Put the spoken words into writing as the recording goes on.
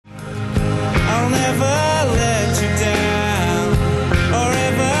ever let you down, or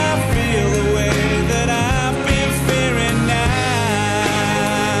ever feel the way that I've been fearing now.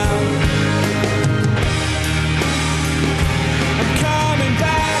 I'm coming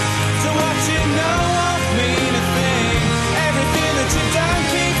back to what you know won't mean a thing. Everything that you've done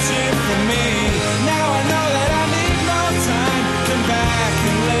keeps it from me. Now I know that I need more time. Come back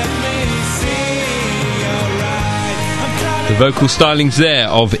and let me see. Alright, I'm coming. The vocal stylings there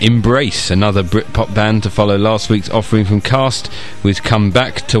of Embrace, another Britpop band to follow last week's offering from Cast with Come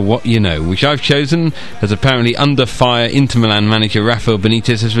Back to What You Know, which I've chosen as apparently under fire Inter Milan manager Rafael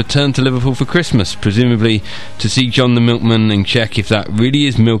Benitez has returned to Liverpool for Christmas, presumably to see John the Milkman and check if that really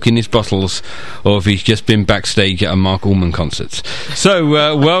is milk in his bottles or if he's just been backstage at a Mark Allman concert. So,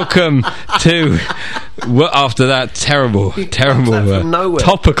 welcome to... after that terrible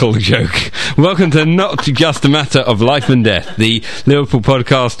topical joke, welcome to Not Just a Matter of Life and Death, the Liverpool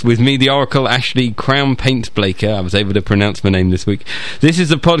podcast with me, the Oracle Ashley Crown Paint Blaker. I was able to pronounce my name this week. This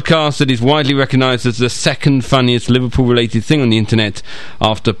is a podcast that is widely recognised as the second funniest Liverpool-related thing on the internet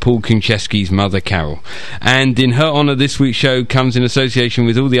after Paul Konchesky's mother, Carol. And in her honour, this week's show comes in association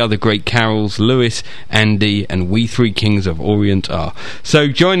with all the other great Carols, Lewis, Andy, and we three kings of Orient are. So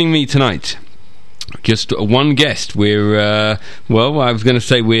joining me tonight... just one guest. We're I was going to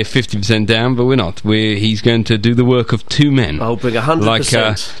say we're 50% down, but we're not. He's going to do the work of two men. I'll bring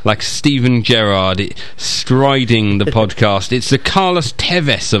 100%. Like Stephen Gerrard striding the podcast. It's the Carlos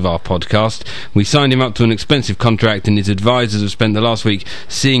Tevez of our podcast. We signed him up to an expensive contract, and his advisors have spent the last week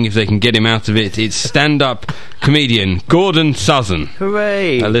seeing if they can get him out of it. It's stand-up comedian Gordon Suzzen.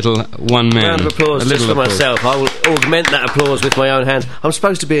 Hooray! A little one man. Round of applause just for myself. I will augment that applause with my own hands. I'm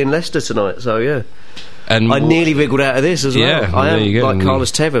supposed to be in Leicester tonight, so yeah. And I nearly wriggled out of this as well. Yeah, I am like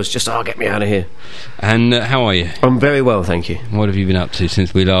Carlos Tevez, just get me out of here. And how are you? I'm very well, thank you. What have you been up to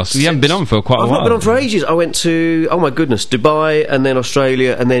since we last... You haven't been on for quite a while. I've not been on for ages. I went to, oh my goodness, Dubai, and then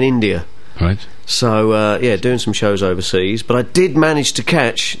Australia, and then India. Right. So, doing some shows overseas. But I did manage to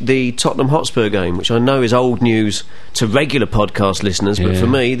catch the Tottenham Hotspur game, which I know is old news to regular podcast listeners, but for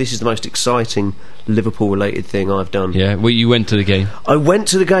me, this is the most exciting Liverpool-related thing I've done. Yeah, well, you went to the game? I went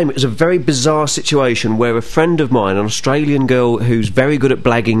to the game. It was a very bizarre situation where a friend of mine, an Australian girl who's very good at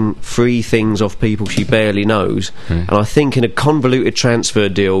blagging free things off people she barely knows, and I think in a convoluted transfer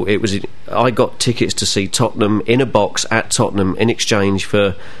deal, I got tickets to see Tottenham in a box at Tottenham in exchange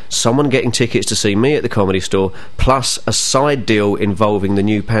for someone getting tickets to see me at the Comedy Store, plus a side deal involving the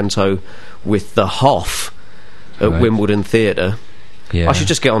new panto with the Hoff at Wimbledon Theatre. Yeah. I should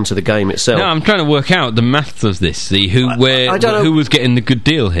just get on to the game itself. No, I'm trying to work out the maths of this. Who was getting the good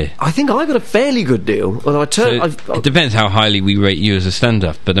deal here? I think I got a fairly good deal. Well, it depends how highly we rate you as a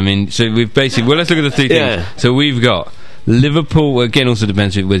stand-up. But I mean, so we've basically... Well, let's look at the three things. So we've got Liverpool, again, also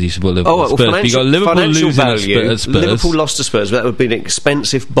depends whether you support Liverpool. Spurs. You got Liverpool losing at Spurs. Liverpool lost to Spurs, but that would be an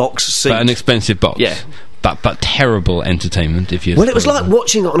expensive box seat. But an expensive box. Yeah. But terrible entertainment if you... Well, it was like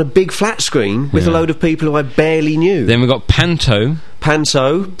watching it on a big flat screen with a load of people who I barely knew. Then we got Panto,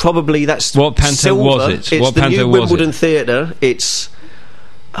 probably that's... What Panto silver. Was it? It's what the Panto new was Wimbledon it? Theatre. It's...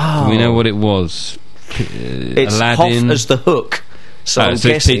 Do we know what it was? It's Aladdin. Hoff as the hook. So I'm it's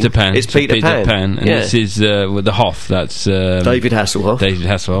guessing Peter Pan. It's Peter Pan. And this is with the Hoff. That's David Hasselhoff. David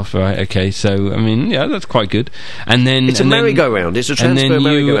Hasselhoff, right? Okay, so I mean, yeah, that's quite good. And then it's a merry-go-round. It's a transfer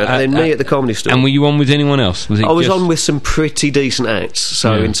merry-go-round. And then me at the Comedy Store. And were you on with anyone else? I was on with some pretty decent acts.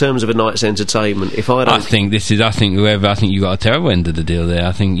 So in terms of a night's entertainment, I think you got a terrible end of the deal there.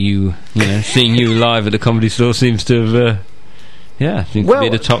 I think seeing you live at the Comedy Store seems to have. Seems to be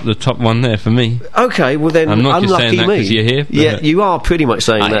the top one there for me. Okay, well then, I'm not just saying that because you're here. Yeah, you are pretty much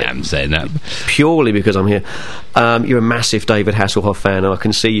saying that. I am saying that purely because I'm here. You're a massive David Hasselhoff fan, and I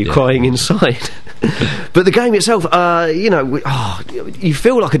can see you crying inside. But the game itself, you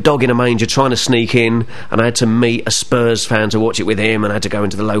feel like a dog in a manger trying to sneak in, and I had to meet a Spurs fan to watch it with him, and I had to go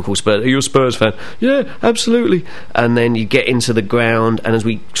into the local Spurs. Are you a Spurs fan? Yeah, absolutely. And then you get into the ground, and as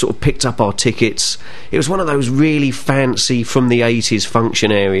we sort of picked up our tickets, it was one of those really fancy from the 80s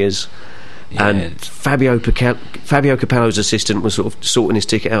function areas. Yeah. And Fabio Capello's assistant was sort of sorting his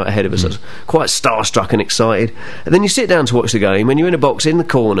ticket out ahead of us. I was quite starstruck and excited. And then you sit down to watch the game, and you're in a box in the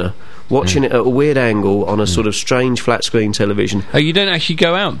corner, watching it at a weird angle on a sort of strange flat screen television. Oh, you don't actually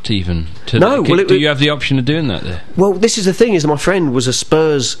go out even? No. Do you have the option of doing that there? Well, this is the thing, is my friend was a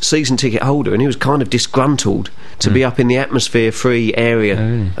Spurs season ticket holder, and he was kind of disgruntled to be up in the atmosphere-free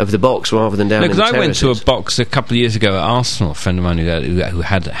area of the box rather than down in the terraces. Because I went to a box a couple of years ago at Arsenal, a friend of mine who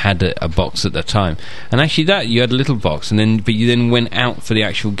had a box box at the time. And actually, that you had a little box, but you then went out for the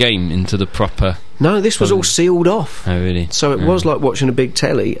actual game into the proper. No, this was all sealed off. Oh, really? So it was like watching a big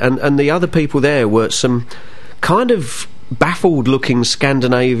telly, and the other people there were some kind of baffled-looking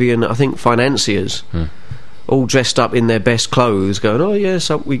Scandinavian, I think, financiers, all dressed up in their best clothes, going, "Oh yes,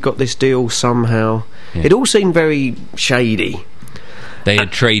 we got this deal somehow." Yeah. It all seemed very shady. They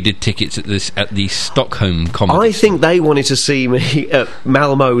had traded tickets at the Stockholm Comedy. I think they wanted to see me at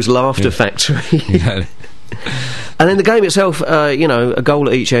Malmo's Laughter Factory. Exactly. And then the game itself, a goal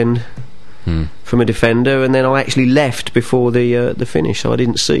at each end from a defender, and then I actually left before the finish, so I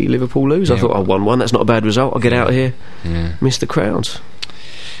didn't see Liverpool lose. I thought, I won one, that's not a bad result, I'll get out of here. Miss the crowds.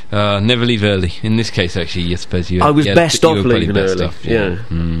 Never leave early. In this case, actually, I suppose I was best off leaving best early. off,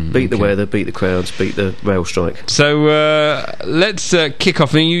 Beat the weather, beat the crowds, beat the rail strike. So let's kick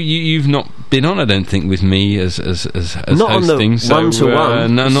off. I mean, you've not been on, I don't think, with me as not hosting. On the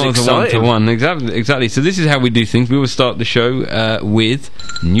one-to-one. No, not as a exciting. one-to-one. Exactly. So this is how we do things. We will start the show with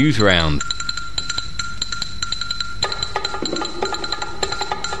News Round.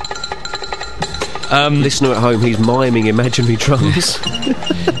 Listener at home, he's miming imaginary drums.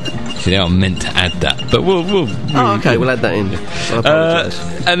 See, I meant to add that, but we'll okay, we'll add that in. I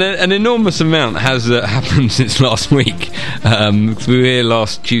apologise. An enormous amount has happened since last week. 'Cause we were here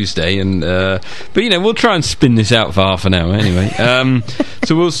last Tuesday, but we'll try and spin this out for half an hour anyway.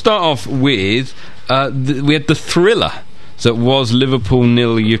 So we'll start off with we had the thriller. So it was Liverpool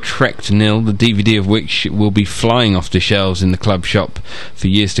 0, Utrecht 0, the DVD of which will be flying off the shelves in the club shop for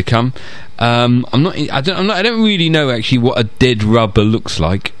years to come. I don't really know actually what a dead rubber looks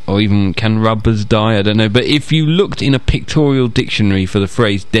like, or even can rubbers die, I don't know. But if you looked in a pictorial dictionary for the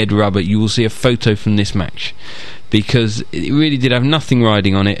phrase dead rubber, you will see a photo from this match, because it really did have nothing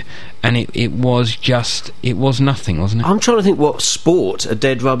riding on it, and it was nothing, wasn't it? I'm trying to think what sport a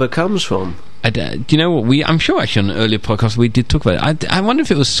dead rubber comes from. Do you know what? I'm sure actually on an earlier podcast we did talk about it. I wonder if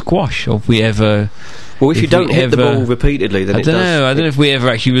it was squash, or if we ever. Well, if you don't hit the ball repeatedly, then I don't know if we ever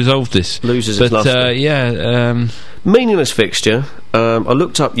actually resolved this. Loses its luster. Meaningless fixture. I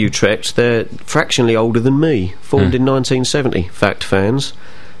looked up Utrecht. They're fractionally older than me. Formed in 1970. Fact, fans,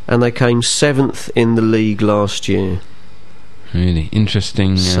 and they came 7th in the league last year. Really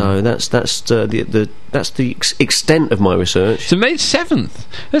interesting. So that's the extent of my research. So made 7th.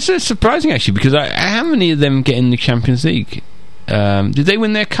 That's surprising actually, because how many of them get in the Champions League? Did they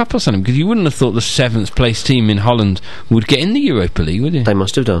win their cup or something? Because you wouldn't have thought the 7th place team in Holland would get in the Europa League, would you? They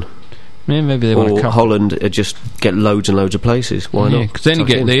must have done. Yeah, maybe they won a cup. Holland just get loads and loads of places. Why not? Because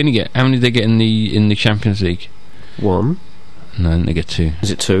they only get. How many did they get in the Champions League? 1. No, I think they get 2.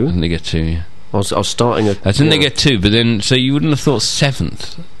 Is it 2? I think they get 2. Yeah. I was starting a... I think they get 2, but then... So you wouldn't have thought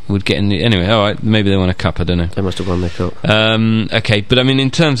 7th would get in the... Anyway, alright, maybe they won a cup, I don't know. They must have won their cup. Okay, but I mean,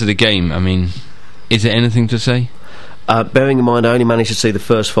 in terms of the game, I mean, is there anything to say? Bearing in mind I only managed to see the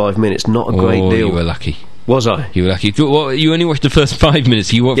first 5 minutes, not a great deal. You were lucky. Was I? You were lucky. Well, you only watched the first 5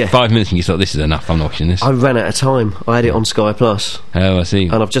 minutes. You watched 5 minutes and you thought, this is enough, I'm not watching this. I ran out of time. I had it on Sky Plus. Oh, I see.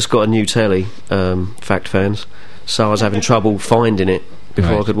 And I've just got a new telly, fact, fans. So I was having trouble finding it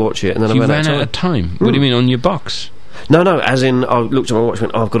before I could watch it, and then I ran out of time. What do you mean, on your box? No, as in I looked at my watch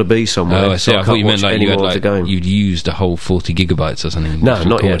and went, I've got to be somewhere. Oh, I see. So I thought you meant like you'd used a whole 40 gigabytes or something. No,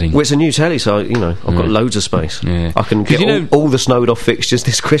 not yet. Well, it's a new telly, so I've got loads of space. Yeah. I can get all the snowed off fixtures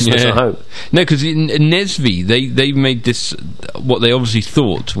this Christmas, I hope. No, because in Nesby they made this, what they obviously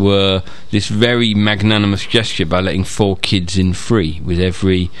thought were this very magnanimous gesture by letting 4 kids in free with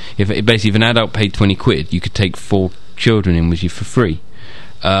every... If an adult paid 20 quid, you could take 4 children in with you for free.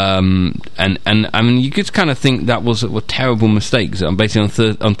 And I mean, you could kind of think that were terrible mistakes.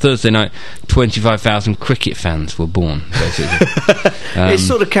 Basically, on Thursday night, 25,000 cricket fans were born. Basically, it's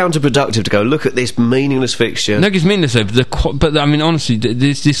sort of counterproductive to go look at this meaningless fixture. No, it's meaningless. But I mean, honestly,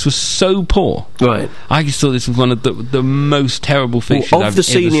 this was so poor. Right, I just thought this was one of the most terrible fixtures of I've the ever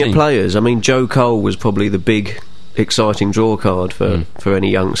senior seen. players. I mean, Joe Cole was probably the big, exciting draw card for any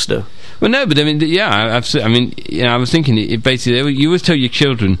youngster. Well, no, but I mean, I mean, I was thinking, it basically, you always tell your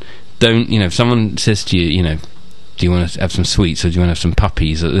children, don't, if someone says to you, do you want to have some sweets or do you want to have some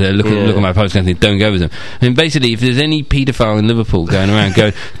puppies? Look at my post and think, don't go with them. I mean, basically, if there's any paedophile in Liverpool going around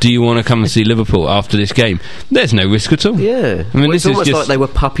going, do you want to come and see Liverpool after this game? There's no risk at all. Yeah. I mean, it's almost like they were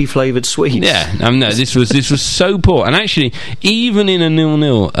puppy-flavoured sweets. Yeah. No, this was so poor. And actually, even in a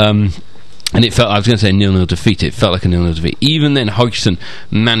 0-0... and it felt, I was going to say 0-0 defeat, it felt like a 0-0 defeat. Even then, Hodgson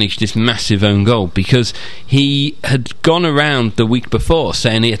managed this massive own goal because he had gone around the week before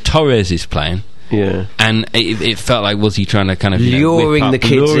saying, Torres is playing, Yeah. And it felt like, was he trying to kind of luring the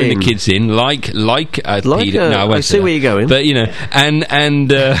kids in, like Peter? No, I see where you're going. But and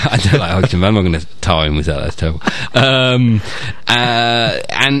I don't like Hodgson. I'm not going to tar him with that. That's terrible.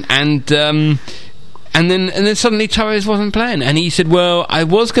 And then suddenly Torres wasn't playing, and he said, "Well, I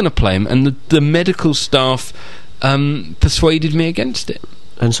was going to play him," and the medical staff persuaded me against it.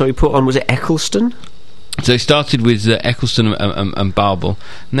 And so he put on, was it Eccleston? So he started with Eccleston and Barbel,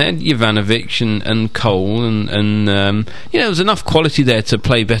 and then Jovanovic and Cole, and there was enough quality there to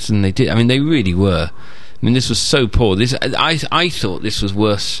play better than they did. I mean, they really were. I mean, this was so poor. I thought this was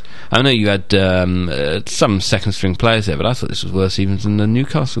worse. I know you had some second-string players there, but I thought this was worse even than the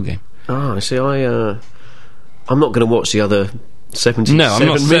Newcastle game. Oh, see, I'm not going to watch the other 77 no, I'm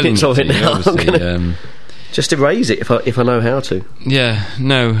not minutes of it now. I'm obviously, going to just erase it if I know how to. Yeah,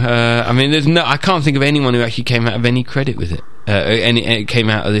 no. I mean, I can't think of anyone who actually came out of any credit with it. Came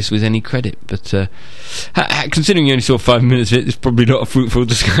out of this with any credit, but considering you only saw 5 minutes of it, it's probably not a fruitful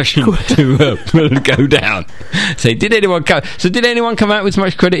discussion to go down. So did anyone come out with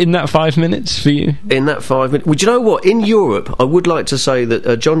much credit in that 5 minutes for you? In that 5 minutes, well, do you know what? In Europe, I would like to say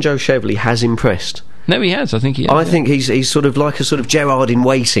that John Joe Chevley has impressed. No, he has. I think he has. I think he's sort of like a sort of Gerrard in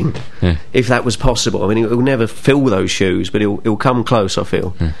waiting, if that was possible. I mean, he'll never fill those shoes, but he'll come close, I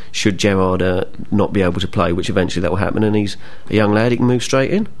feel, should Gerrard not be able to play, which eventually that will happen, and he's a young lad, he can move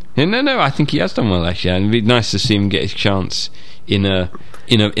straight in. Yeah, no, I think he has done well, actually, and it'd be nice to see him get his chance in a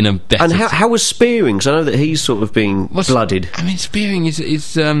better... And how was Spearing? Because I know that he's sort of being blooded. I mean, Spearing is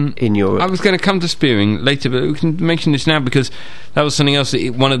in Europe. I was going to come to Spearing later, but we can mention this now because that was something else.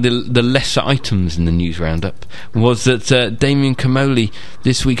 One of the lesser items in the news roundup was that Damien Comolli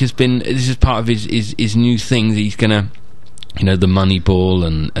this week has been... This is part of his new thing. That he's going to, the money ball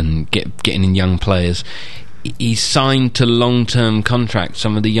and getting in young players. He's signed to long-term contracts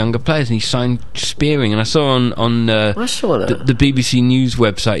some of the younger players, and he signed Spearing. And I saw on I saw that. the BBC News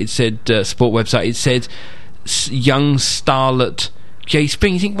website, it said sport website, it said young starlet Jay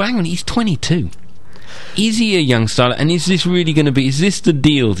Spearing. You think, well, hang on, he's 22. Is he a young starlet? And is this really going to be? Is this the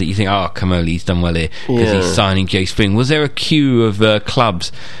deal that you think? Oh, Comolli's done well here because he's signing Jay Spearing. Was there a queue of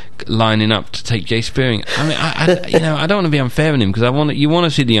clubs lining up to take Jay Spearing? I mean, I don't want to be unfair on him because you want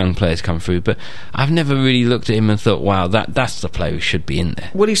to see the young players come through, but I've never really looked at him and thought, wow, that's the player who should be in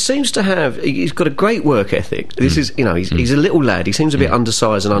there. Well, he seems to have. He's got a great work ethic. This is, he's a little lad. He seems a bit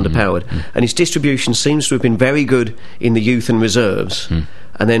undersized and underpowered, and his distribution seems to have been very good in the youth and reserves.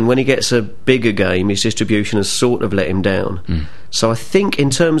 And then when he gets a bigger game, his distribution has sort of let him down. So I think in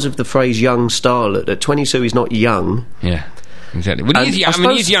terms of the phrase young starlet, at 22 he's not young. Yeah. Exactly. Well,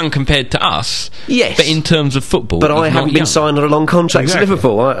 he's young compared to us. Yes. But in terms of football, but I haven't been signed on a long contract to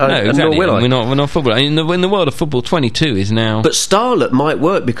Liverpool. No, exactly. Nor will I. We're not football. I mean, in the world of football, 22 is now. But starlet might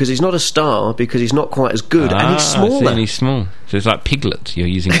work because he's not a star because he's not quite as good and he's smaller. And he's small, so it's like Piglet. You're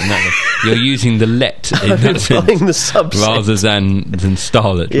using it in that way. You're using the let in that sense, the subset. rather than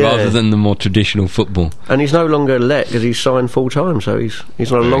starlet, rather than the more traditional football. And he's no longer let because he's signed full time, so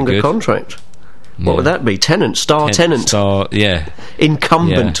he's on a longer contract. What would that be? Tenant?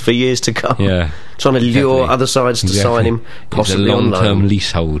 Incumbent for years to come. Yeah. Trying to lure other sides to sign him, possibly on long-term loan.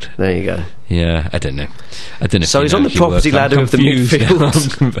 leasehold. There you go. Yeah, I don't know. So he's on the property ladder of the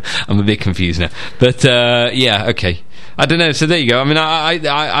midfield. I'm a bit confused now. But, okay. I don't know. So there you go. I mean,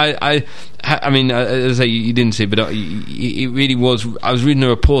 I mean, as I say, you didn't see, but it really was... I was reading the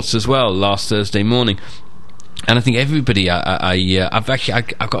reports as well last Thursday morning. And I think everybody, I've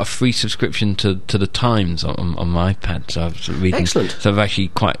got a free subscription to the Times on my iPad, so I've reading. Excellent. So I've actually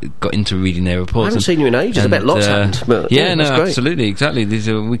quite got into reading their reports. I haven't seen you in ages. I bet lots happened. But absolutely, exactly.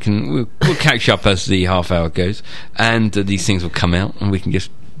 We'll catch up as the half hour goes, and these things will come out, and we can just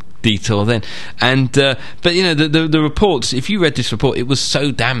detail then. And but the reports. If you read this report, it was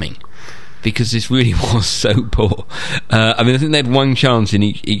so damning. Because this really was so poor. I mean, I think they had one chance in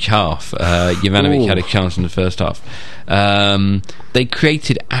each half. Jovanovic had a chance in the first half. They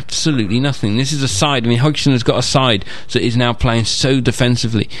created absolutely nothing. This is a side. I mean, Hodgson has got a side that is now playing so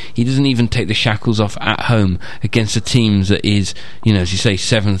defensively. He doesn't even take the shackles off at home against a team that is, as you say,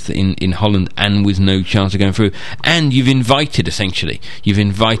 7th in Holland and with no chance of going through. And you've invited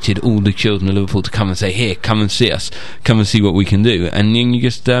all the children of Liverpool to come and say, here, come and see us. Come and see what we can do. And then you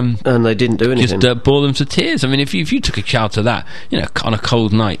just... and they didn't do anything. Just bore them to tears. I mean, if you took a child to that, on a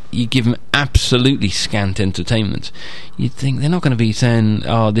cold night, you give them absolutely scant entertainment. You'd think they're not going to be saying,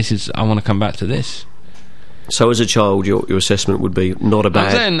 I want to come back to this. So as a child, your assessment would be not a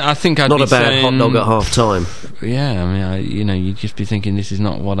bad... I think I'd not be a bad saying, hot dog at half time. Yeah, I mean, you'd just be thinking, this is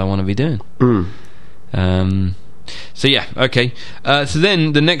not what I want to be doing. So yeah, okay. So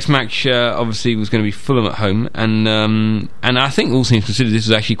then the next match obviously was going to be Fulham at home, and I think all things considered, this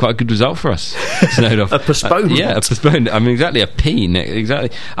was actually quite a good result for us. Snowed off. A postponement. Yeah, a postponement. I mean, exactly, a P.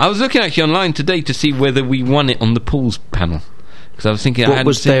 Exactly. I was looking actually online today to see whether we won it on the pools panel. Because I was thinking, what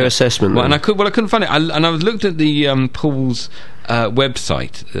was their assessment? Well, and I couldn't find it. And I was looked at the pools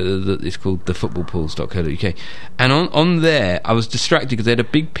website that is called thefootballpools.co.uk, and on there I was distracted because they had a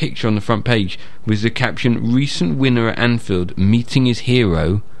big picture on the front page with the caption "Recent winner at Anfield meeting his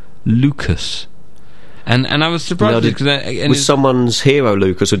hero, Lucas." And I was surprised because was someone's hero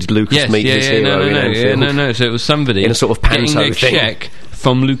Lucas, or did Lucas meet his hero in Anfield? No. So it was somebody in a sort of panto getting a check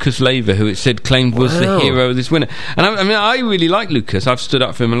from Lucas Leiva, who it said claimed was the hero of this winner. And I really like Lucas. I've stood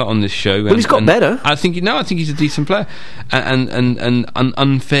up for him a lot on this show. Well, he's got better. I think he's a decent player, and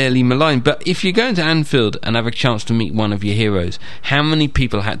unfairly maligned. But if you're going to Anfield and have a chance to meet one of your heroes, how many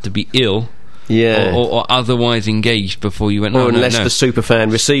people had to be ill? Yeah. Or otherwise engaged before you went. Or unless the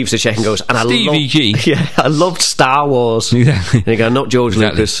superfan receives the check and goes, and Stevie G. Yeah, I loved Star Wars. Exactly. And you go, not George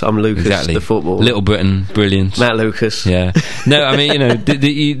Lucas, I'm Lucas, the football. Little Britain, brilliant. Matt Lucas. Yeah. No, I mean,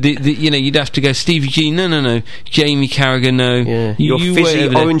 you'd have to go Stevie G. No. Jamie Carragher. No. Yeah. Your fizzy,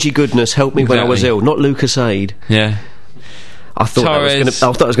 orangey goodness helped me when I was ill. Not Lucas Aid. Yeah. I thought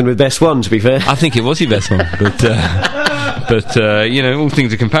that was going to be the best one. To be fair, I think it was your best one, but all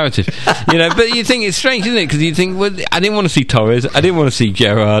things are comparative. But you think it's strange, isn't it? Because you think, well, I didn't want to see Torres, I didn't want to see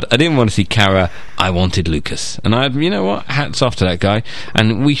Gerrard, I didn't want to see Cara. I wanted Lucas, and you know what? Hats off to that guy,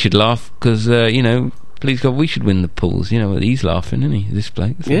 and we should laugh because please God, we should win the pools. He's laughing, isn't he? This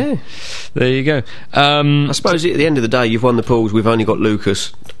bloke. So. Yeah. There you go. I suppose at the end of the day, you've won the pools. We've only got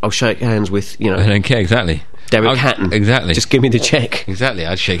Lucas. I'll shake hands with I don't care exactly. Derek Hatton. Exactly. Just give me the check. Exactly.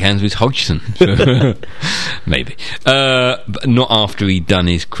 I'd shake hands with Hodgson. Maybe. But not after he'd done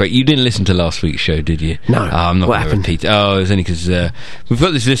his You didn't listen to last week's show, did you? No. I'm not going to repeat. Oh, it was only because we've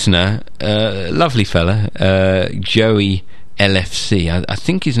got this listener, lovely fella, Joey LFC. I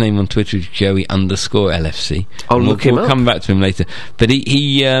think his name on Twitter is Joey _LFC. I'll look him up. We'll come back to him later. But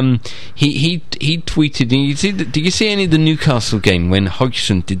he tweeted. And did you see any of the Newcastle game when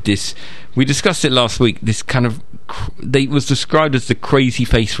Hodgson did this? We discussed it last week. This kind of they was described as the crazy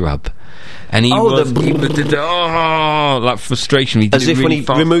face rub, and he did like frustration. He did as if really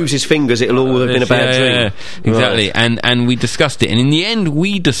when he removes his fingers, it'll all have been a bad dream. Yeah, exactly. Right. And we discussed it, and in the end,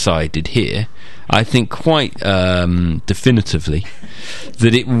 we decided here, I think quite definitively,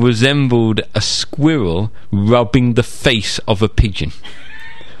 that it resembled a squirrel rubbing the face of a pigeon.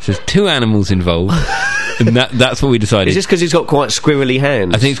 So there's two animals involved, and that's what we decided. Is this because he's got quite squirrely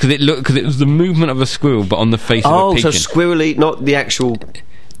hands? I think it's because it was the movement of a squirrel, but on the face of a pigeon. Oh, so squirrely, not the actual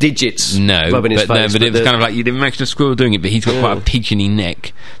digits rubbing his face. But it was kind of like you'd imagine a squirrel doing it, but he's got quite a pigeony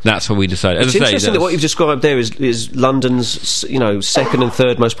neck. That's what we decided. It's interesting that what you've described there is London's second and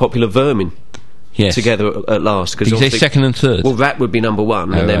third most popular vermin. Yes. Together at last. Did you say second and third? Well, rat would be number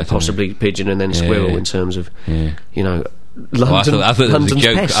one, and then possibly pigeon, and then squirrel in terms of London. I thought that was a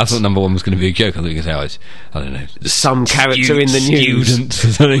joke. Pests. I thought number one was going to be a joke. I thought you were going to say, I don't know, some character in the news, student or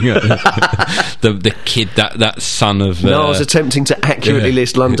something like that. the kid, that son of. No, I was attempting to accurately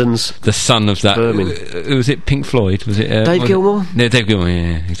list London's the son of that. vermin. Was it Pink Floyd? Was it Dave Gilmour? No, Dave Gilmour.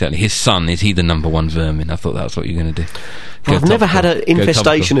 Yeah, exactly. His son, is he the number one vermin? I thought that's what you were going to do. Well, I've never had an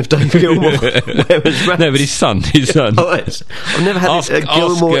infestation of Dave Gilmour. No, but his son. Oh, I've never had a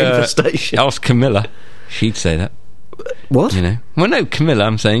Gilmour infestation. Ask Camilla. She'd say that. What? Well, no, Camilla,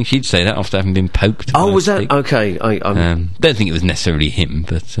 I'm saying she'd say that after having been poked. Oh, was that? Okay. I don't think it was necessarily him,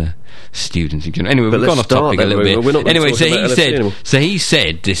 but students in general. Anyway, we've gone off topic a little bit. Anyway, so he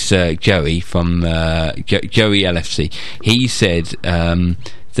said this Joey from Joey LFC. He said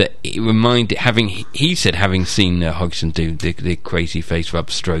that it reminded having seen Hodgson do the crazy face rub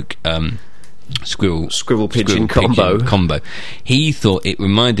stroke. Squirrel pigeon combo. He thought it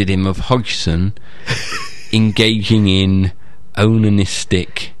reminded him of Hodgson engaging in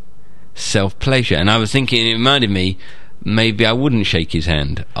onanistic self-pleasure, and I was thinking it reminded me maybe I wouldn't shake his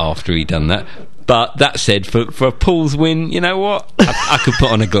hand after he'd done that. But that said, for a Pools win, you know what? I could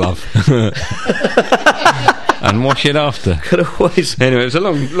put on a glove and watch it after. Anyway, it was a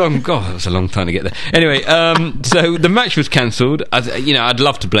long. God, it was a long time to get there. Anyway, so the match was cancelled. I'd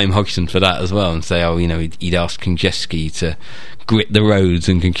love to blame Hodgson for that as well and say, he'd asked Konchesky to grit the roads,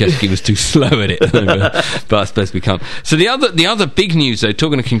 and Konchesky was too slow at it. But I suppose we can't. So the other big news, though,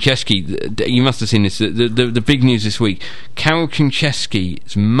 talking to Konchesky, you must have seen this. The big news this week: Carol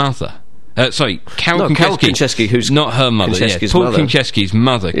Konchesky's mother Carol Carol Konchesky. Konchesky, who's not her mother. Konchesky's Paul mother. Konchesky's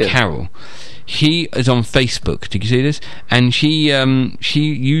mother, Yeah. Carol. He is on Facebook. Did you see this? And she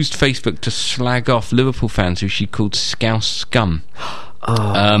used Facebook to slag off Liverpool fans who she called Scouse scum.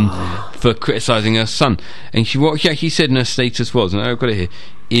 For criticising her son. And what she actually said in her status was, and I've got it here,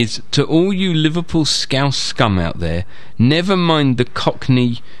 is to all you Liverpool Scouse scum out there, never mind the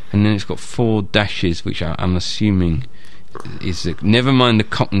Cockney, and then it's got 4 dashes, which I'm assuming is never mind the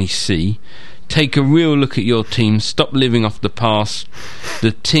Cockney C. Take a real look at your team. Stop living off the past.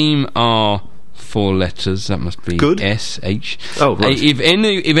 The team are 4 letters. That must be Good. S-H. Oh, right.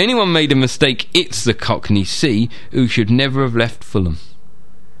 If anyone made a mistake, it's the Cockney C, who should never have left Fulham.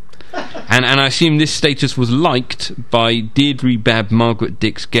 And I assume this status was liked by Deirdre Babb, Margaret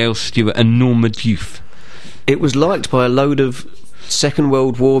Dix, Gail Stewart and Norma Diouf. It was liked by a load of Second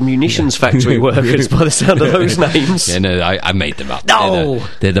World War munitions factory workers by the sound of those names. Yeah, no, I made them up. No!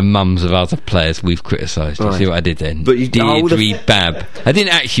 They're the mums of other players we've criticised. You Right. see what I did then? But Deirdre Babb. I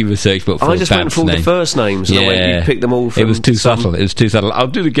didn't actually research what I just went Babb's for all the name. first names, and I went, you picked them all from It was too some- subtle. It was too subtle. I'll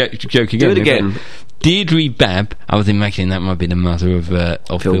do the joke again. Do it again. Deirdre Babb, I was imagining that might be the mother of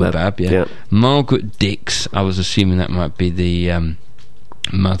Phil Babb, yeah. Margaret Dix, I was assuming that might be the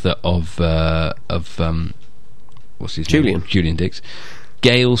mother of what's his name? Julian Dix.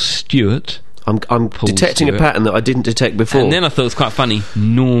 Gail Stewart. I'm detecting Stewart. a pattern that I didn't detect before. And then I thought it was quite funny,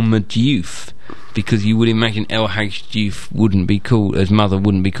 Norma Diouf, because you would imagine L.H. Diouf wouldn't be called, his mother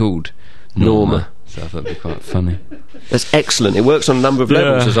wouldn't be called Norma. So I thought it'd be quite funny. That's excellent. It works on a number of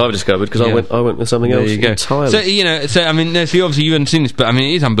levels, as I've discovered, because I went with something else entirely. So I mean, so obviously you haven't seen this, but I mean,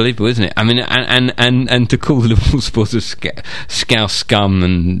 it is unbelievable, isn't it? I mean, and to call the Liverpool supporters scouse scum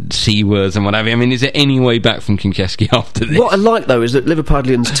and C words and whatever. I mean, is there any way back from Konchesky after this? What I like, though, is that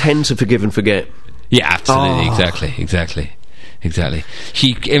Liverpudlians tend to forgive and forget. Yeah, absolutely, exactly. Exactly.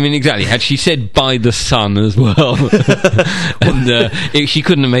 Had she said by the sun as well, and she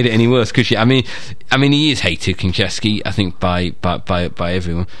couldn't have made it any worse, could she? I mean, he is hated, Konchesky, I think by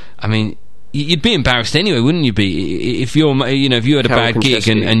everyone. I mean, you'd be embarrassed anyway, wouldn't you be? If you're, if you had a Carol bad gig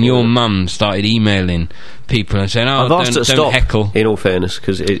Konchesky, and your mum started emailing people and saying, "Oh, I've asked her to don't stop, heckle." in all fairness,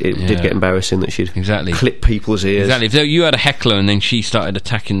 because it did get embarrassing that she'd clip people's ears. Exactly. If you had a heckler and then she started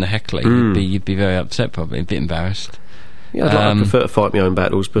attacking the heckler, you'd be very upset, probably a bit embarrassed. Yeah, I prefer to fight my own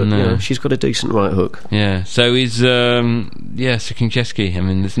battles, but she's got a decent right hook. Yeah. So is so Konchesky. I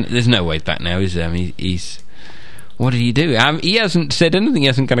mean, there's no way back now, is there? I mean, he's. What did he do? He hasn't said anything. He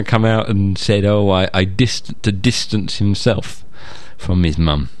hasn't going to come out and said, I distance himself from his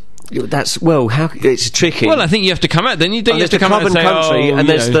mum. That's it's tricky. Well, I think you have to come out. Then you there's have to the come club out and and say, country, and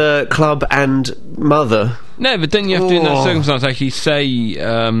there's the club and mother. No, but then you have to, in that circumstance, actually say.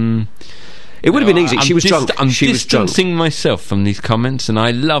 It would have been easy. She was drunk. I'm she was drunk. distancing myself from these comments, and I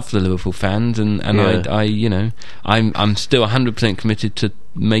love the Liverpool fans, and I'm still 100% committed to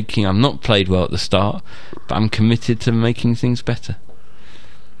making. I'm not played well at the start, but I'm committed to making things better.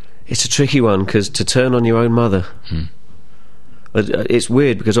 It's a tricky one, because to turn on your own mother, it's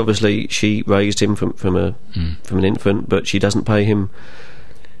weird, because obviously she raised him from an infant, but she doesn't pay him.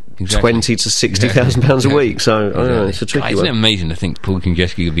 Exactly. £20,000 to £60,000 a week, so I don't know, it's a tricky Isn't one. it amazing to think Paul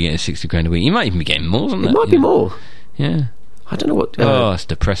Konchesky could be getting £60,000 a week? He might even be getting more than that. It might be more. Yeah. I don't know what. It's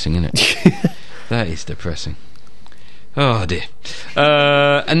depressing, isn't it? That is depressing. Oh dear.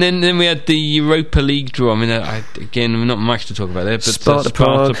 And then we had the Europa League draw. I mean, again, not much to talk about there, but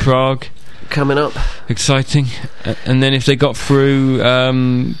Sparta Prague coming up. Exciting. And then if they got through,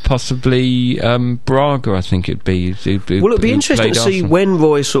 possibly Braga, I think it'd be. Well, it'd be interesting to see when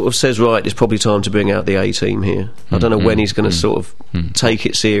Roy sort of says, right, it's probably time to bring out the A team here. I don't know when he's going to sort of take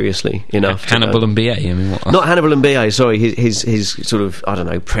it seriously enough. Hannibal and BA. I mean, what? Not Hannibal and BA. Sorry, his sort of, I don't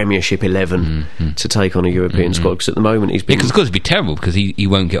know, Premiership 11 to take on a European squad, because at the moment he's been. Because of course it'd be terrible, because he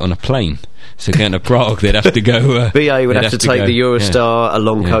won't get on a plane. So going to Prague, they'd have to go. BA would have to take the Eurostar, a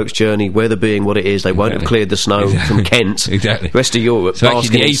long coach journey, weather being what it is. They won't have cleared the snow from Kent. Exactly. The rest of Europe, so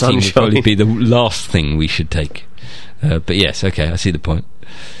actually the A team would probably be the sunshine. last thing we should take. But yes, okay, I see the point.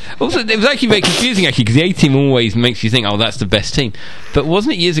 Also, it was actually very confusing, actually, because the A team always makes you think, oh, that's the best team. But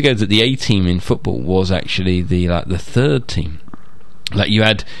wasn't it years ago that the A team in football was actually the third team? Like you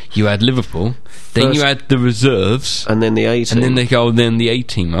had Liverpool, then you had the reserves, and then the A team, and then they go, then the A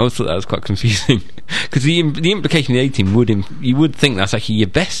team. I always thought that was quite confusing, because the implication of the A team you would think that's actually your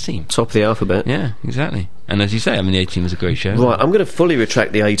best team, top of the alphabet. Yeah, exactly. And as you say, I mean, the A team was a great show. Right, I'm going to fully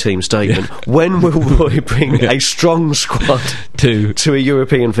retract the A team statement. When will Roy bring a strong squad to a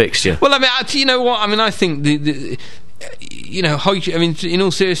European fixture? Well, I mean, you know what? I mean, I think I mean, in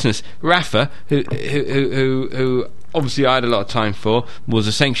all seriousness, Rafa, who obviously I had a lot of time for, was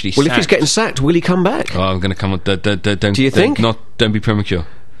essentially Well, sacked. if he's getting sacked, will he come back? Oh, I'm going to come on. Don't Do you think? Don't be premature.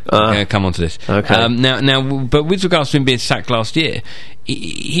 Come on to this. Okay. Now, but with regards to him being sacked last year,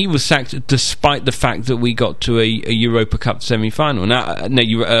 he was sacked despite the fact that we got to a Europa Cup semi-final.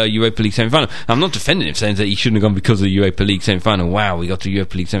 Europa League semi-final. I'm not defending him, saying that he shouldn't have gone because of the Europa League semi-final. Wow, we got to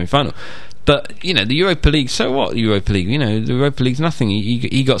Europa League semi-final. But, the Europa League, so what, the Europa League? The Europa League's nothing.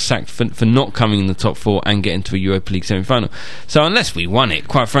 He got sacked for not coming in the top four and getting to a Europa League semi-final. So unless we won it,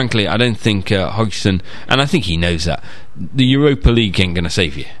 quite frankly, I don't think Hodgson, and I think he knows that, the Europa League ain't going to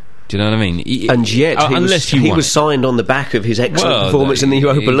save you. Do you know what I mean? And yet, he was signed on the back of his excellent performance in the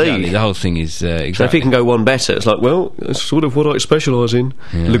Europa League. The whole thing is exactly. So if he can go one better, it's like, well, that's sort of what I specialise in.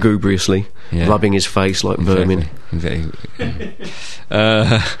 Yeah. Lugubriously, rubbing his face like vermin. Exactly.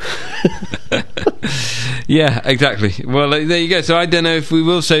 Yeah, exactly. Well, there you go. So I don't know if we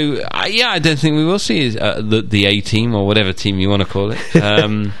will. So I don't think we will see the A team or whatever team you want to call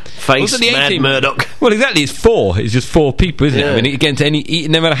it. Face Mad Murdoch. Well, exactly. It's four. It's just four people, isn't it? I mean, against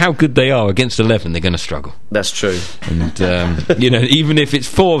no matter how good they are, against 11, they're going to struggle. That's true. And even if it's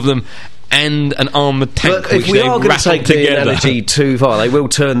four of them and an armoured tank, but if we are going to take the analogy too far, they will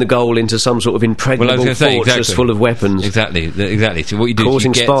turn the goal into some sort of impregnable fortress full of weapons. Exactly. So what you do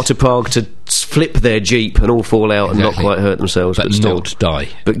causing is you Sparta Prague to flip their jeep and all fall out and not quite hurt themselves, but not die,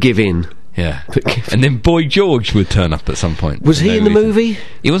 but give in. Yeah, and then Boy George would turn up at some point. Was he in the movie?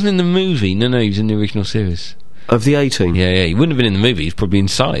 He wasn't in the movie. No, he was in the original series. Of the A-Team? Yeah, he wouldn't have been in the movie. He's probably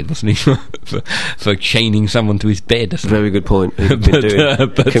inside, wasn't he? for chaining someone to his bed or something. Very good point. He'd been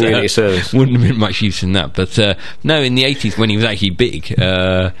doing community service. Wouldn't have been much use in that. But no, in the 80s, when he was actually big,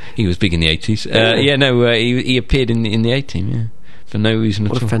 he was big in the 80s. He appeared in the A-Team, for no reason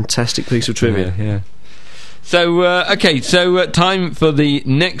at all. What a fantastic piece of trivia. Yeah. So, time for the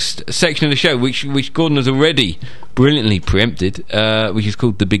next section of the show, which Gordon has already brilliantly preempted, which is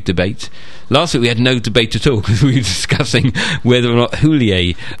called The Big Debate. Last week we had no debate at all because we were discussing whether or not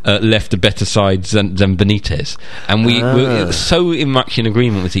Houllier left a better side than Benitez, and we were so much in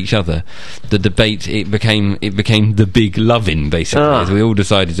agreement with each other. The debate it became the big loving, basically, as we all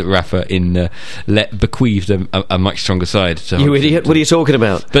decided that Rafa bequeathed a much stronger side. So you idiot! What are you talking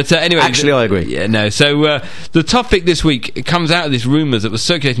about? But anyway, actually, I agree. Yeah, no. So the topic this week comes out of this rumours that was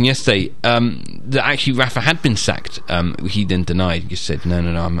circulating yesterday that actually Rafa had been sacked. He then denied. He just said, "No,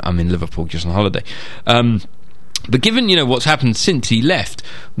 I'm in Liverpool just on holiday." But given what's happened since he left,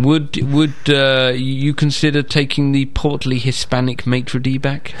 would you consider taking the portly Hispanic maitre d'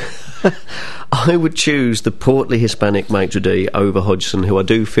 back? I would choose the portly Hispanic maitre d' over Hodgson, who I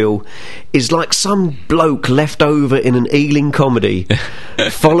do feel is like some bloke left over in an Ealing comedy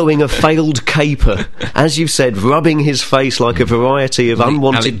following a failed caper, as you've said, rubbing his face like a variety of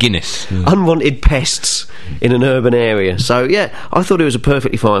Alec Guinness. unwanted pests in an urban area. So yeah, I thought he was a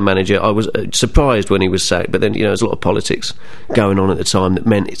perfectly fine manager. I was surprised when he was sacked, but then there's a lot of politics going on at the time that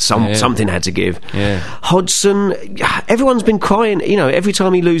meant something had to give. Hodgson, everyone's been crying, every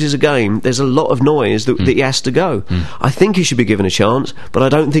time he loses a game there's a lot of noise that he has to go. I think he should be given a chance, but I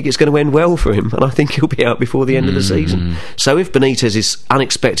don't think it's going to end well for him, and I think he'll be out before the end of the season. So if Benitez is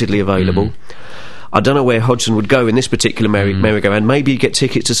unexpectedly available, I don't know where Hodgson would go in this particular merry-go-round. Maybe he'd get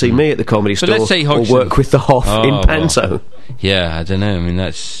tickets to see me at the Comedy Store, let's say Hodgson, or work with the Hoff in Panto. Well, yeah, I don't know. I mean,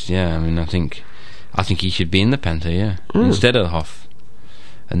 I think he should be in the Panto, instead of the Hoff,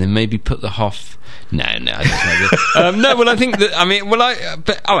 and then maybe put the Hoff. No, I don't know. No, well, I think that.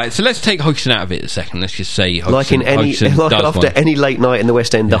 But all right. So let's take Hodgson out of it a second. Let's just say Hodgson. After any late night in the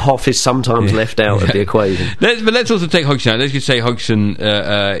West End, the Hoff is sometimes left out of the equation. But let's also take Hodgson out. Let's just say Hodgson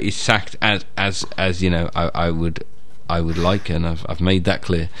is sacked as I would like, and I've made that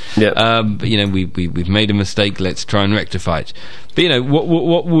clear. Yeah. But we've made a mistake. Let's try and rectify it. But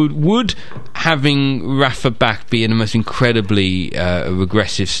what would having Rafa back be in the most incredibly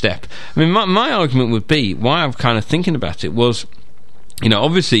regressive step? I mean, my argument would be, why I'm kind of thinking about it was,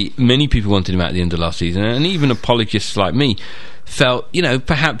 obviously many people wanted him out at the end of last season, and even apologists like me felt,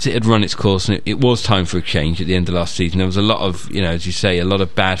 perhaps it had run its course and it was time for a change at the end of last season. There was a lot of, as you say, a lot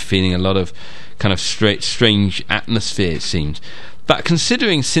of bad feeling, a lot of kind of strange atmosphere, it seemed. But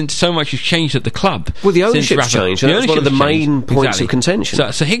considering since so much has changed at the club... Well, the ownership's changed. That's one of the main points of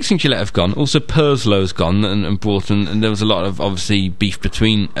contention. So Higgs and Gillette have gone. Also Purslow has gone and brought in... And there was a lot of, obviously, beef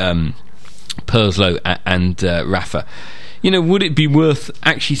between Purslow and Rafa. Would it be worth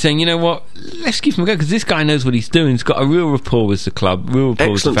actually saying, what, let's give him a go, because this guy knows what he's doing. He's got a real rapport with the club, real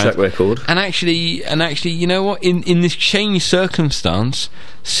rapport with the fans. Excellent track record. And actually, you know what? In this changed circumstance,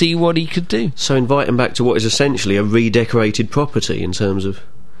 see what he could do. So invite him back to what is essentially a redecorated property in terms of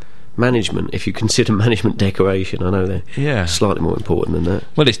management, if you consider management decoration. I know they're Yeah. slightly more important than that.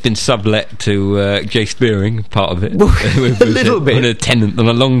 Well, it's been sublet to Jay Spearing, part of it. Well, a little bit. On a tenant on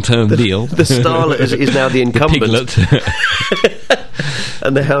a long-term deal. The Starlet is now the incumbent, Piglet.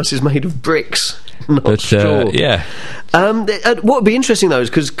 and the house is made of bricks, not But straw. yeah, What would be interesting though is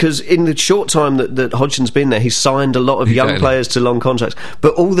because in the short time that Hodgson's been there, he's signed a lot of young Exactly. players to long contracts.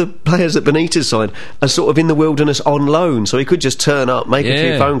 But all the players that Benitez signed are sort of in the wilderness on loan, so he could just turn up, make a few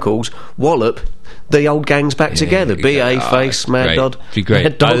Yeah. phone calls, wallop the old gangs back together. BA, Face, Mad great. Dodd, Be great.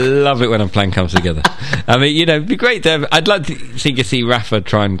 Mad Dog. I love it when a plan comes together. I mean, it'd be great to have, I'd like to see Rafa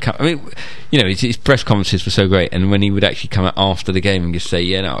try and come. I mean, his press conferences were so great, and when he would actually come out after the game and just say,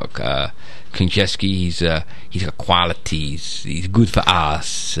 Konchesky, he's got qualities, he's good for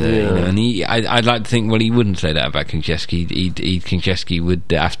us, and I'd like to think, well, he wouldn't say that about Konchesky. Konchesky would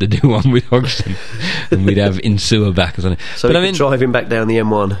have to do one with Hodgson, and we'd have Insua back or something. So but he could drive him back down the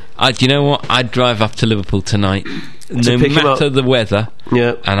M1. you know what? I'd drive up to Liverpool tonight, no pick him matter up. the weather,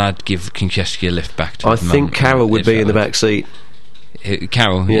 Yeah. and I'd give Konchesky a lift back to I his think mum. Carol would If be that in the was- back seat.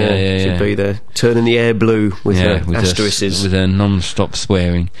 Carol, yeah. Should be there, turning the air blue with her with asterisks. with her non-stop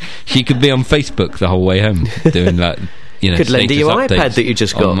swearing. She could be on Facebook the whole way home, doing like Could lend status you your updates iPad that you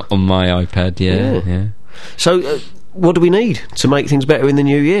just got. on my iPad. Yeah. So, what do we need to make things better in the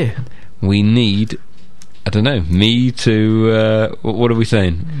new year? We need, I don't know, me to. What are we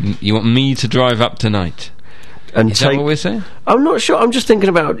saying? You want me to drive up tonight? And Is that what we're saying? I'm not sure. I'm just thinking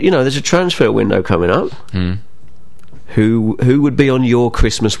about, there's a transfer window coming up. Who would be on your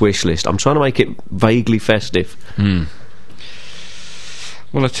Christmas wish list? I'm trying to make it vaguely festive.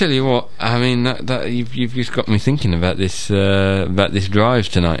 Well, I tell you what. I mean, that you've just got me thinking about this drive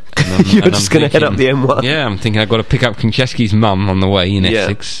tonight. And You're just going to head up the M1. Yeah, I'm thinking I've got to pick up Konchesky's mum on the way in Yeah.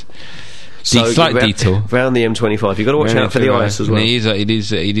 Essex. So Slight detour. round the M25. You've got to watch out for the ice as well. It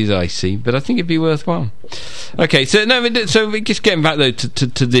is icy, but I think it'd be worthwhile. Okay, so just getting back though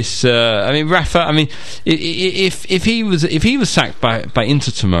to this. I mean, Rafa. I mean, if he was sacked by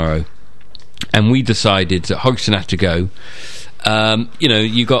Inter tomorrow, and we decided that Hodgson had to go,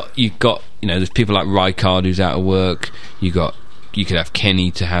 you got there's people like Rijkaard who's out of work. You could have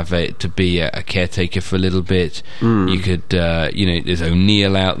Kenny to be a caretaker for a little bit. You could, there's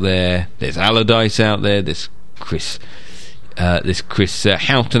O'Neill out there. There's Allardyce out there. There's Chris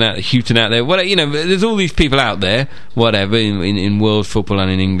Houghton out there. There's all these people out there. Whatever in world football and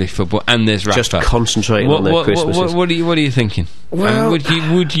in English football, and there's Rafa. Just concentrating on their Christmases. What are you thinking? Well,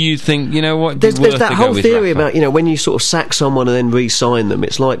 would you think? You know what? There's worth that to whole go with theory Rafa? about when you sort of sack someone and then re-sign them.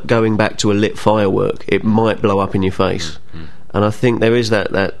 It's like going back to a lit firework. It might blow up in your face. And I think there is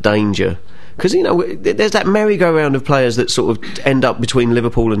that danger. Because, there's that merry-go-round of players that sort of end up between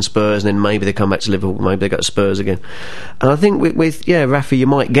Liverpool and Spurs, and then maybe they come back to Liverpool, maybe they go to Spurs again. And I think with Rafa, you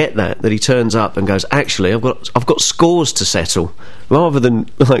might get that he turns up and goes, actually, I've got scores to settle. Rather than,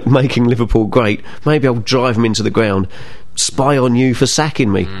 making Liverpool great, maybe I'll drive them into the ground, spy on you for sacking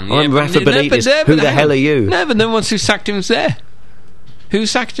me. I'm Rafa Benitez. Who the hell are you? No, but no one who sacked him was there. Who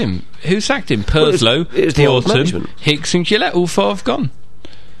sacked him? Purslow, it was the old Broughton, management. Hicks and Gillette, all four have gone.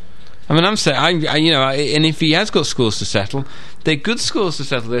 I mean, I'm saying, and if he has got scores to settle, they're good scores to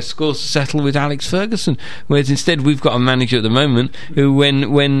settle. They're scores to settle with Alex Ferguson. Whereas instead, we've got a manager at the moment who, when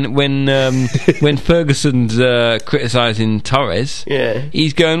Ferguson's criticising Torres,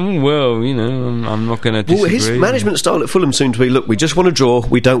 he's going, I'm not going to disagree. Well, his management style at Fulham seemed to be, look, we just want to draw,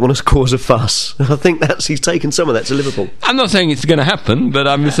 we don't want to cause a fuss. I think he's taken some of that to Liverpool. I'm not saying it's going to happen, but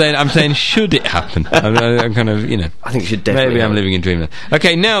I'm saying should it happen? I'm kind of, I think it should definitely maybe I'm happen. living in dreamland.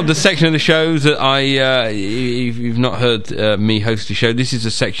 Okay, now the section of the show that if you've not heard me host a show, this is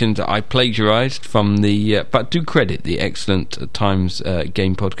a section that I plagiarised from the, but do credit the excellent Times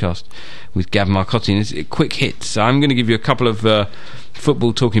game podcast with Gav Marcotti, and it's quick hits. So I'm going to give you a couple of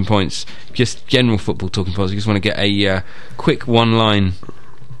football talking points, just general football talking points. I just want to get a quick one-line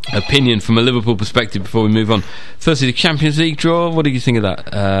opinion from a Liverpool perspective before we move on. Firstly, the Champions League draw. What do you think of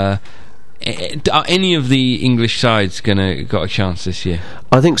that? Are any of the English sides got a chance this year?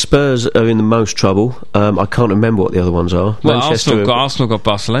 I think Spurs are in the most trouble. I can't remember what the other ones are. Well, Manchester Arsenal got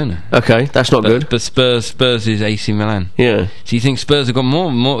Barcelona. Okay, that's not good. But Spurs is AC Milan. Yeah. So you think Spurs have got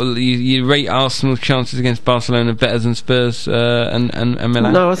more? You rate Arsenal's chances against Barcelona better than Spurs and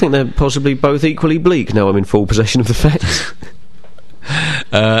Milan? No, I think they're possibly both equally bleak. Now I'm in full possession of the facts.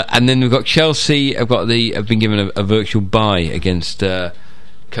 And then we've got Chelsea. Have been given a virtual bye against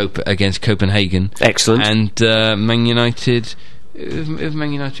Copenhagen. Excellent. And Man United. Who've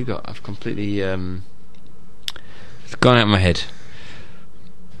Man United got? I've completely it's gone out of my head.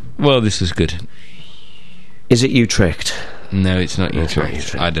 Well, this was good. Is it Utrecht? No, it's not It's not Utrecht.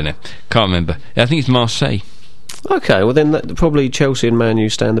 Utrecht. I don't know. Can't remember. I think it's Marseille. Okay, well then probably Chelsea and Man U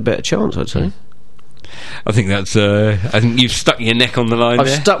stand the better chance, I'd say. I think that's. I think you've stuck your neck on the line I've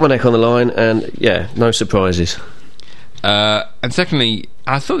there. stuck my neck on the line, and yeah, no surprises. And secondly,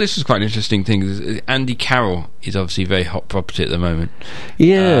 I thought this was quite an interesting thing. Andy Carroll is obviously a very hot property at the moment.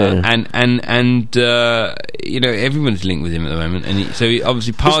 Yeah. And you know, everyone's linked with him at the moment. And so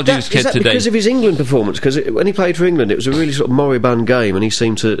obviously Pardew Is said that today. because of his England performance? Because when he played for England, it was a really sort of moribund game, and he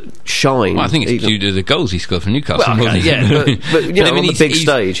seemed to shine. Well, I think it's due to the goals he scored for Newcastle. Well, okay, wasn't it? yeah, but you know, on the big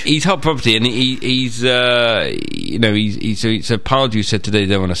stage. he's hot property, and he's you know, so Pardew said today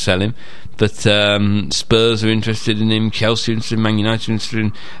they want to sell him, but Spurs are interested in him, Chelsea are interested, Man United are interested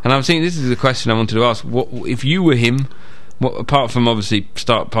in, and I'm thinking this is the question I wanted to ask: what if you were him? What, apart from obviously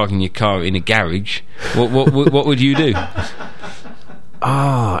start parking your car in a garage, what would you do?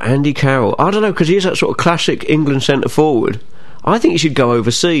 Andy Carroll. I don't know, because he's that sort of classic England centre forward. I think he should go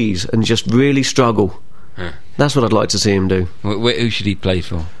overseas and just really struggle. Yeah. That's what I'd like to see him do. Who should he play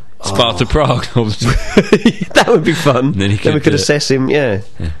for? Sparta Prague, obviously. That would be fun. Then we could could, assess him. Yeah.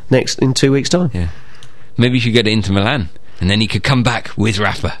 Next in 2 weeks' time. Yeah. Maybe he should go to Inter Milan, and then he could come back with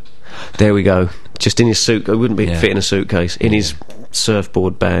Rafa. There we go. Just in his suit. It wouldn't Yeah. fit in a suitcase. In his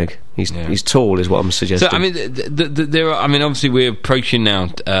surfboard bag. He's tall, is what I'm suggesting. So I mean, there are. I mean, obviously we're approaching now.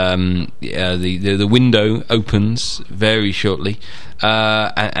 The window opens very shortly,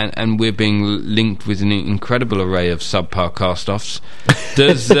 and we're being linked with an incredible array of subpar cast-offs.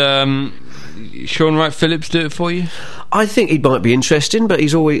 Does Sean Wright Phillips do it for you? I think he might be interesting, but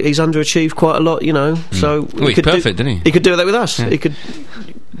he's underachieved quite a lot, you know. So Well, he's perfect, isn't he? He could do that with us. He could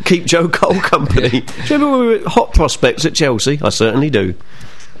keep Joe Cole company. Do you remember when we were hot prospects at Chelsea? I certainly do.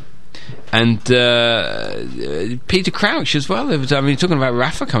 And Peter Crouch as well. I mean, talking about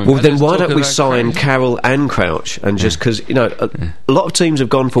Rafa coming Well, back. then let's why talk don't we about sign Crouch. Carroll and Crouch? And just because, you know, a lot of teams have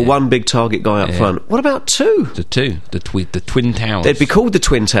gone for one big target guy up front. What about two? The Twin Towers? They'd be called the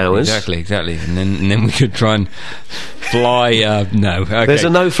Twin Towers. Exactly. And then we could try and fly. No, okay. There's a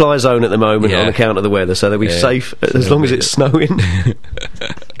no-fly zone at the moment on account of the weather, so they'll be safe as long as it's snowing.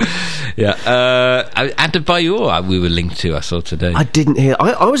 Yeah, Adebayor we were linked to. I saw today. I didn't hear.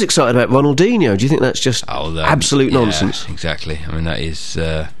 I was excited about Ronaldinho. Do you think that's just absolute nonsense? Exactly. I mean, that is.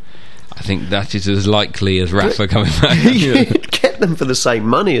 I think that is as likely as Rafa coming back. You'd get them for the same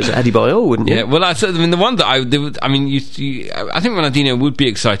money as Adebayor, wouldn't you? Yeah. Well, I mean, the one that I think Ronaldinho would be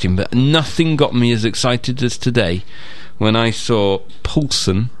exciting, but nothing got me as excited as today when I saw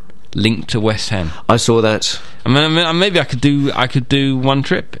Poulsen linked to West Ham. I saw that. I mean, maybe I could do one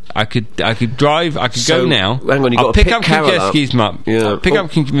trip. I could drive. I could go now. Hang on, I'll pick up Konchesky's mum. Yeah. I'll pick up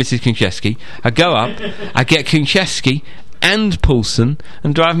Mrs. Konchesky. I go up. I get Konchesky and Poulsen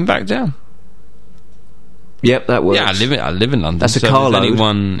and drive them back down. Yep, that works. Yeah, I live in London. That's a car load.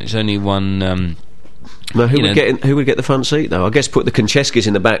 It's only one. Now, who would get the front seat though? I guess put the Koncheskis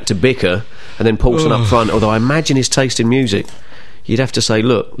in the back to bicker, and then Poulsen up front. Although I imagine his taste in music. You'd have to say,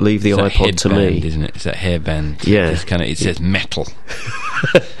 look, leave the iPod to me. Isn't it? It's that hairband. Yeah. It says metal.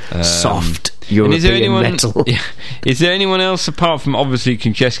 Soft European metal. Yeah. Is there anyone else apart from obviously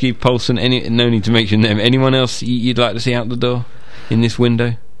Konchesky, Poulsen? No need to mention them. Anyone else you'd like to see out the door in this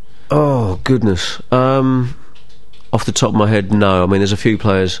window? Oh goodness. Off the top of my head, no. I mean, there's a few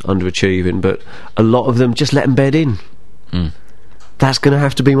players underachieving, but a lot of them just let them bed in. That's going to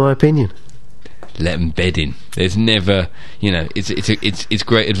have to be my opinion. Let them bed in. There's never, it's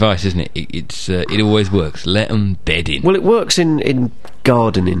great advice, isn't it? It always works. Let them bed in. Well, it works in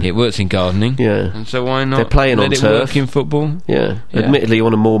gardening. It works in gardening. Yeah. And so why not? They're playing on let it turf. work in football? Yeah. Admittedly, you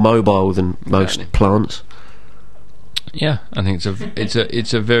want them more mobile than most plants. Yeah, I think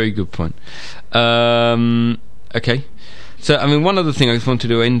it's a very good point. Okay. So, I mean, one other thing I just wanted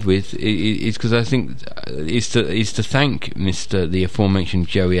to end with is because I think is to thank the aforementioned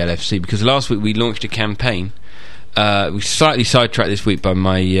Joey LFC, because last week we launched a campaign. We slightly sidetracked this week by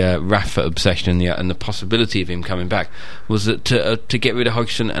my Rafa obsession and the possibility of him coming back. Was that to get rid of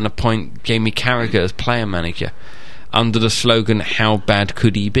Hodgson and appoint Jamie Carragher as player manager under the slogan "How bad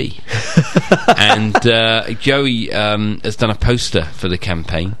could he be?" And Joey has done a poster for the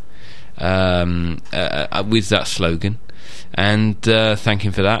campaign with that slogan. And thank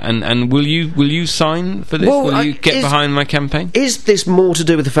him for that. And will you sign for this? Well, will you get behind my campaign? Is this more to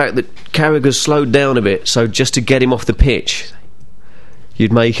do with the fact that Carragher's slowed down a bit, so just to get him off the pitch,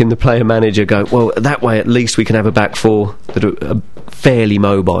 you'd make him the player manager go, well, that way at least we can have a back four that are fairly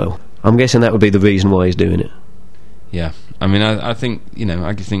mobile. I'm guessing that would be the reason why he's doing it. Yeah. I mean, I think,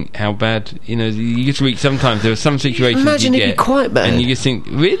 I just think how bad, you just reach sometimes, there are some situations Imagine you it'd get, be quite bad. and you just think,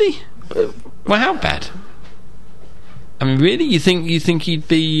 really? Well, how bad? I mean, really, you think he'd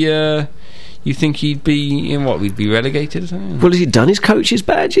be? You think he'd be in what? We'd be relegated or something? Well, has he done his coach's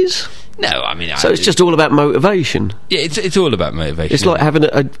badges? No, I mean... So it's just all about motivation. Yeah, it's all about motivation. It's like having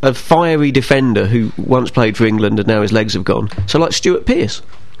a fiery defender who once played for England and now his legs have gone. So like Stuart Pearce.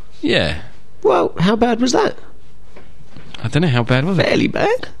 Yeah. Well, how bad was that? I don't know, how bad was it? Fairly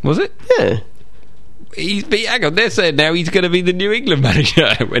bad. Was it? Yeah. Hang on, they're saying now he's going to be the New England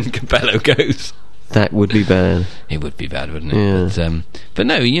manager when Capello goes. That would be bad. It would be bad, wouldn't it? Yeah. But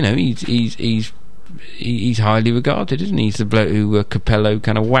no, you know, he's highly regarded, isn't he? He's the bloke who Capello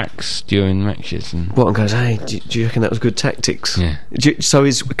kind of whacks during matches. And What, and goes, hey, do you reckon that was good tactics? Yeah. So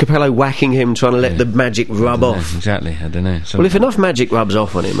is Capello whacking him, trying to let the magic rub off? Exactly, I don't know. Well, if enough magic rubs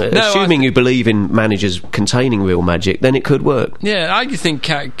off on him, assuming you believe in managers containing real magic, then it could work. Yeah, I just think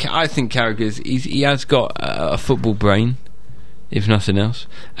Carragher, he has got a football brain, if nothing else.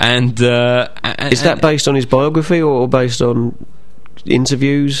 And is that based on his biography or based on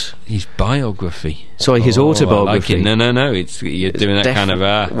interviews? His biography. Sorry, his autobiography. I like it. No. You're doing that kind of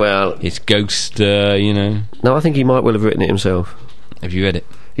well, it's ghost. You know. No, I think he might well have written it himself. Have you read it?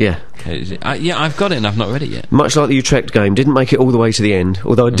 Yeah. Yeah, I've got it and I've not read it yet. Much like the Utrecht game, didn't make it all the way to the end.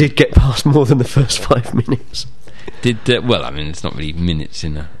 Although I did get past more than the first 5 minutes. Well, I mean, it's not really minutes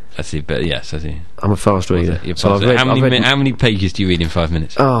in there. I see, but yes, I see. I'm a fast reader. So how many pages do you read in 5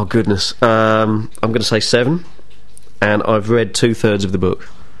 minutes? Oh goodness, I'm going to say 7, and I've read 2/3 of the book.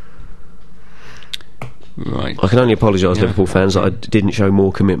 Right. I can only apologise, Liverpool fans, that I didn't show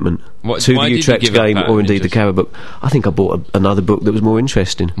more commitment to the Utrecht game or indeed the Carragher book. I think I bought another book that was more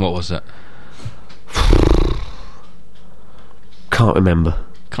interesting. What was that? Can't remember.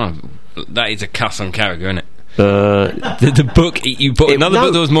 That is a cuss on Carragher, isn't it? The book you bought another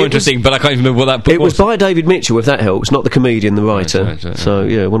book that was more interesting, but I can't even remember what that book was. It was by David Mitchell, if that helps, not the comedian, the writer. Right. So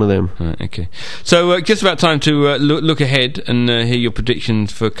yeah, one of them. Right, okay. So just about time to look ahead and hear your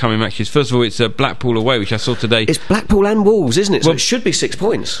predictions for coming matches. First of all, it's Blackpool away, which I saw today. It's Blackpool and Wolves, isn't it? So it should be 6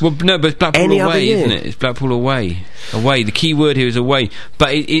 points. Well, no, but it's Blackpool away, isn't it? It's Blackpool away. Away. The key word here is away. But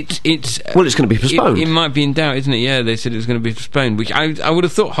it's well, it's going to be postponed. It might be in doubt, isn't it? Yeah, they said it was going to be postponed, which I would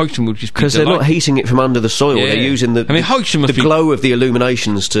have thought Hodgson would just be because they're not heating it from under the soil. Yeah. They're using the glow of the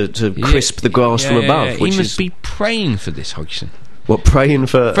illuminations to crisp the grass from above. He must be praying for this, Hodgson. What, praying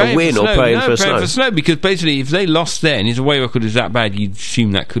for a win or praying for snow? Praying for snow, because basically if they lost there and his away record is that bad, you'd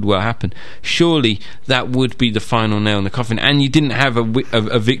assume that could well happen. Surely that would be the final nail in the coffin, and you didn't have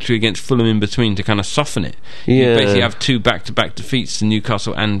a victory against Fulham in between to kind of soften it. Yeah. You basically have 2 back-to-back defeats to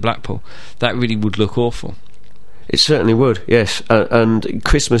Newcastle and Blackpool. That really would look awful. It certainly would, yes. And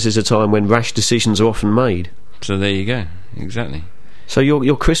Christmas is a time when rash decisions are often made. So there you go, exactly. So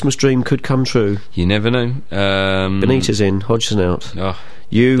your Christmas dream could come true. You never know. Benitez in, Hodgson out. Oh,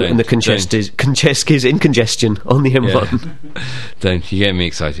 you and the Koncheskis in congestion on the M1. Yeah. Don't, you get me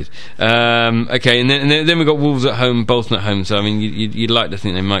excited. Okay, and then we've got Wolves at home, Bolton at home. So I mean, you'd like to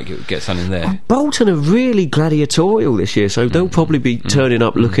think they might get something there. Bolton are really gladiatorial this year, so they'll probably be turning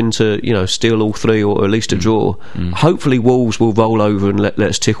up looking to steal all 3 or at least a draw. Hopefully, Wolves will roll over and let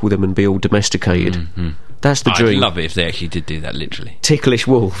us tickle them and be all domesticated. That's the dream. I'd love it if they actually did do that, literally. Ticklish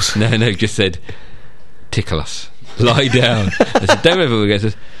Wolves. No, just said, tickle us. Lie down. I said, don't ever forget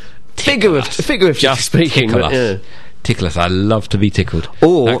to figuratively speaking. Tickle us. Yeah. Tickle us. I love to be tickled.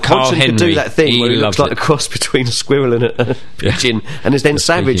 Or Hodgson could do that thing where he looks like a cross between a squirrel and a pigeon, and is then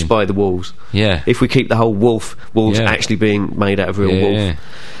savaged by the wolves. Yeah. If we keep the whole wolves actually being made out of real wolf.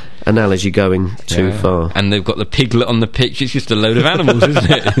 Analogy going too far. And they've got the piglet on the pitch. It's just a load of animals, isn't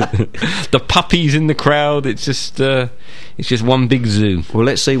it? The puppies in the crowd. It's just one big zoo. Well,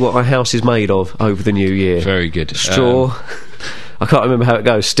 let's see what our house is made of over the new year. Very good. Straw. I can't remember how it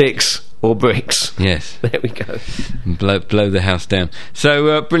goes. Sticks or bricks. Yes. There we go. Blow the house down.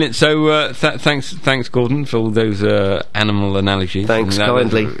 So brilliant. So thanks, Gordon, for all those animal analogies. Thanks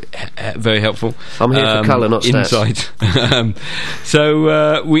kindly. Very helpful. I'm here for colour, not stats. Insight.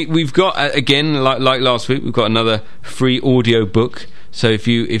 So we've got again, like last week, we've got another free audio book. So if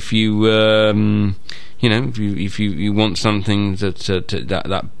you want something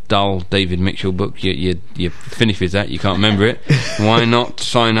that dull David Mitchell book, you're finished with that, you can't remember it, why not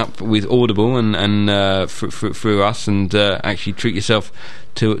sign up with Audible and through us and actually treat yourself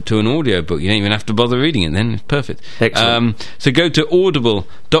to an audio book. You don't even have to bother reading it then. It's perfect. Excellent. So go to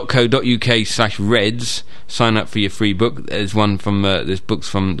audible.co.uk/Reds, sign up for your free book. There's one from there's books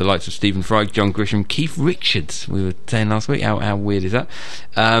from the likes of Stephen Fry, John Grisham, Keith Richards, we were saying last week. How weird is that?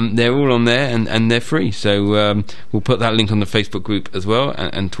 They're all on there and they're free, so we'll put that link on the Facebook group as well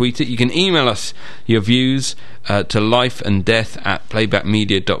and tweet it. You can email us your views to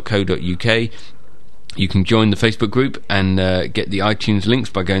lifeanddeath@playbackmedia.co.uk. You can join the Facebook group and get the iTunes links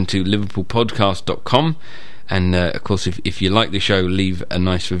by going to liverpoolpodcast.com. And, of course, if you like the show, leave a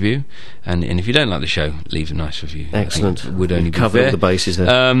nice review. And if you don't like the show, leave a nice review. Excellent. Would only be covered fair. all the bases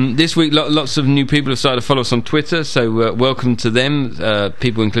there. This week, lots of new people have started to follow us on Twitter, so welcome to them.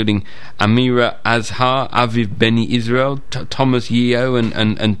 People including Amira Azhar, Aviv Beni Israel, Thomas Yeo,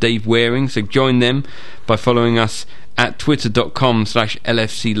 and Dave Waring. So join them by following us at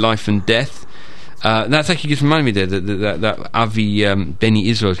twitter.com/LFC Life and Death. That's actually just reminded me there that Avi Beni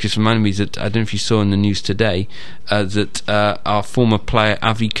Israel just reminded me that I don't know if you saw in the news today that our former player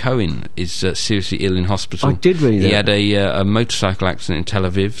Avi Cohen is seriously ill in hospital. I did read that. He had a motorcycle accident in Tel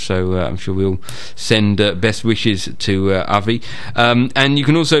Aviv, so I'm sure we'll send best wishes to Avi. And you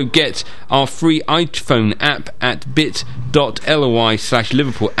can also get our free iPhone app at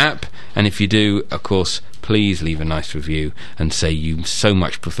bit.ly/Liverpool app, and if you do, of course, please leave a nice review and say you so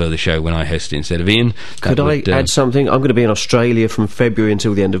much prefer the show when I host it instead of Ian. Could I add something? I'm going to be in Australia from February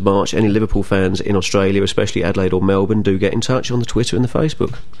until the end of March. Any Liverpool fans in Australia, especially Adelaide or Melbourne, do get in touch on the Twitter and the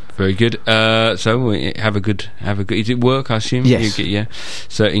Facebook. Very good. So have a good. Is it work? I assume. Yes. Yeah.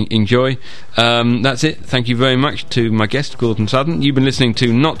 So enjoy. That's it. Thank you very much to my guest Gordon Sutton. You've been listening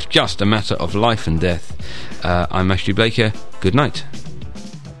to Not Just a Matter of Life and Death. I'm Ashley Blaker. Good night.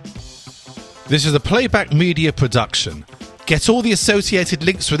 This is a Playback Media production. Get all the associated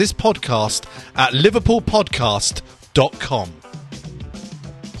links for this podcast at liverpoolpodcast.com.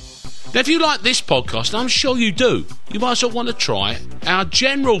 Now, if you like this podcast, and I'm sure you do, you might as well want to try our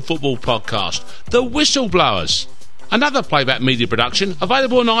general football podcast, The Whistleblowers. Another Playback Media production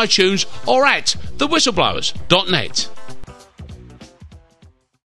available on iTunes or at thewhistleblowers.net.